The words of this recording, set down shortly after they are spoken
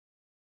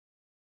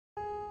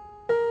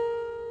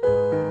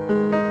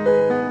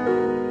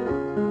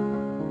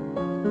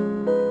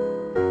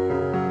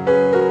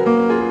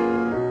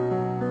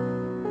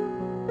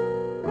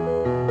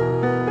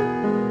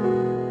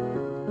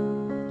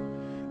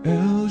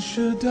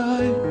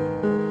Shaddai,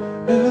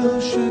 El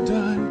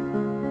Shaddai,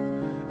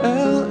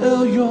 El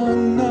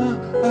Elyon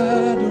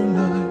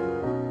Adonai.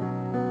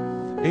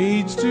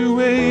 Age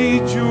to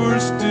age you're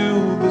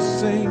still the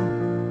same,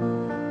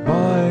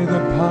 by the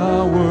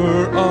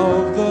power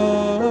of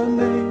the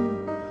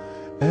name.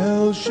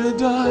 El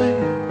Shaddai,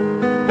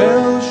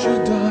 El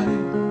Shaddai,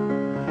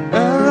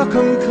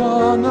 Erakam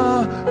Kana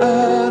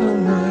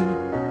Adonai.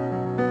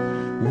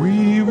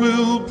 We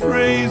will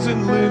praise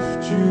and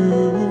lift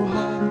you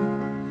high,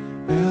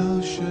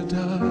 El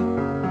Shaddai.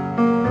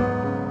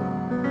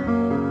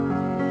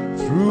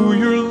 Through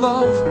your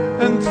love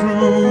and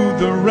through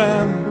the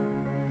Ram,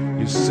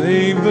 you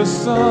saved the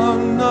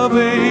son of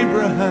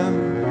Abraham.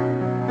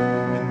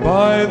 And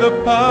by the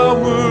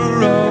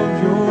power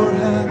of your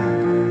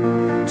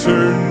hand,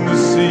 turned the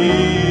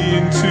sea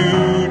into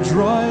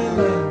dry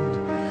land.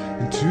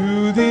 And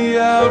to the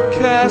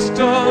outcast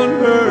on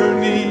her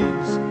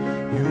knees,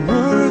 you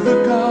were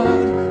the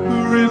God who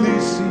really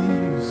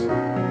sees.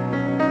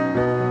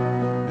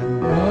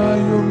 And by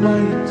your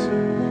might,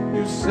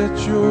 you set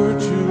your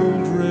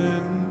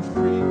children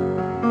free.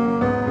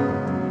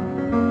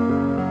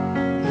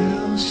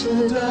 El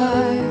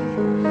Shaddai,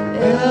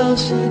 El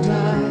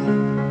Shaddai,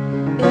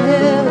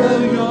 El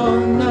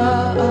Elyon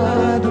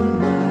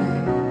Adonai.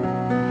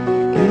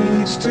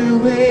 Age to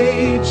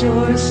age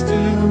you're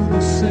still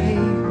the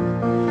same,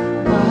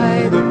 by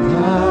the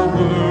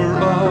power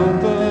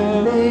of the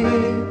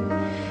name.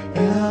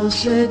 El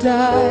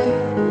Shaddai,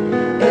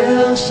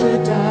 El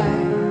Shaddai,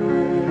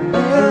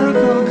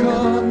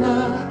 Erakam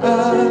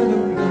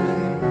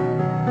Adonai.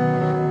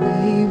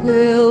 We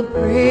will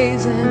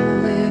praise and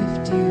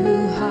lift you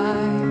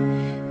high,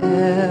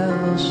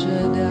 El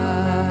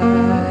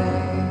Shaddai.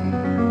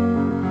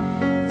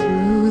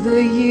 Through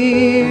the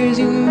years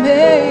you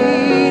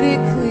made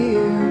it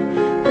clear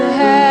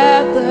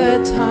that the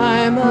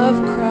time of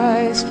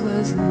Christ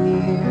was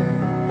near.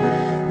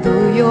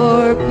 Though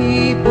your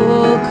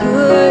people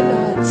could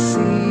not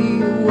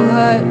see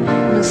what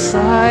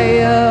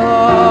Messiah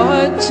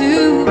ought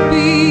to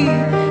be,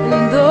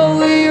 and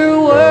though your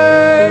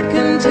word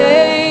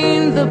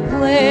contained the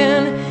plan,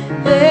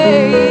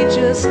 they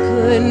just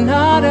could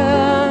not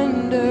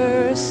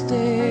understand.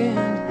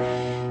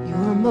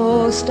 Your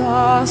most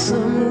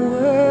awesome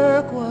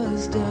work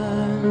was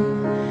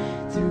done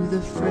through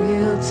the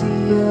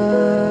frailty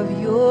of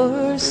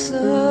your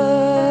Son.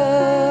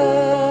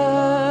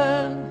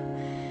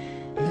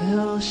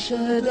 El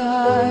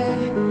Shaddai,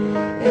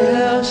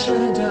 El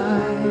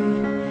Shaddai,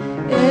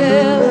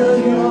 El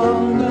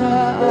Elyon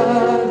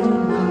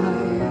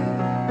Adonai.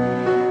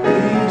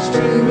 Age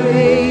to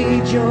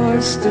age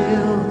you're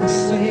still the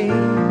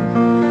same,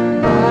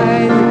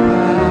 by the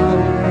power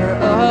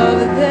of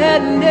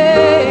that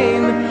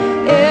name.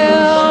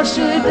 El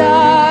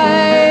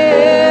Shaddai,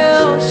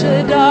 El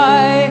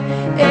Shaddai,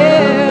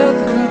 El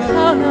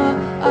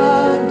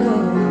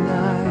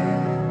Adonai.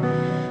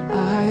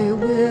 I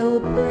will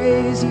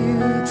praise you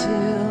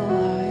till